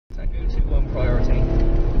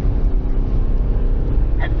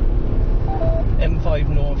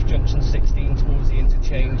junction 16 towards the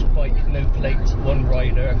interchange. Bike, no plate, one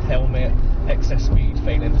rider, helmet, excess speed,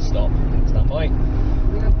 failing to stop. Stand by.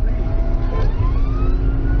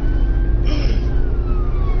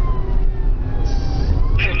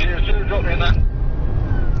 Drop me in that.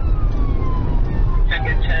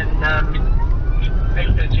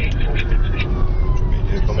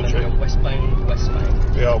 10, commentary.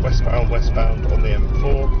 Westbound. We are westbound on the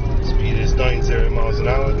M4. Speed is 90 miles an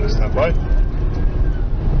hour. Stand by.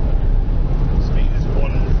 Speed is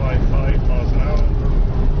 155 miles an hour.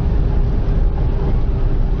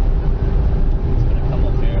 It's going to come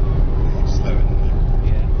up here. It's slower than that.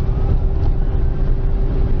 Yeah.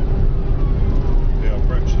 We are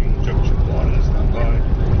approaching junction 1. Stand by.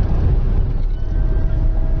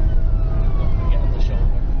 Not going to get on the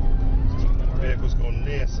shoulder. Vehicle's gone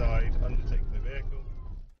near side. Undertake the vehicle.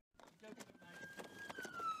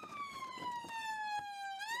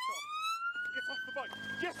 Get off the bike!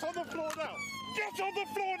 Get on the floor now! Get on the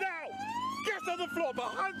floor now! Get on the floor, but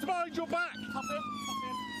hands behind your back! Top in, top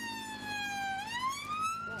in.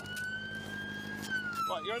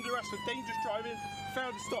 Right, you're under arrest for dangerous driving,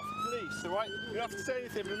 failed to stop for police, alright? You don't have to say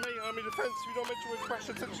anything, but me, I'm in defence if you don't mention with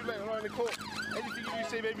question attention later on in the court. Anything you do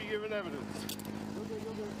say may be given evidence.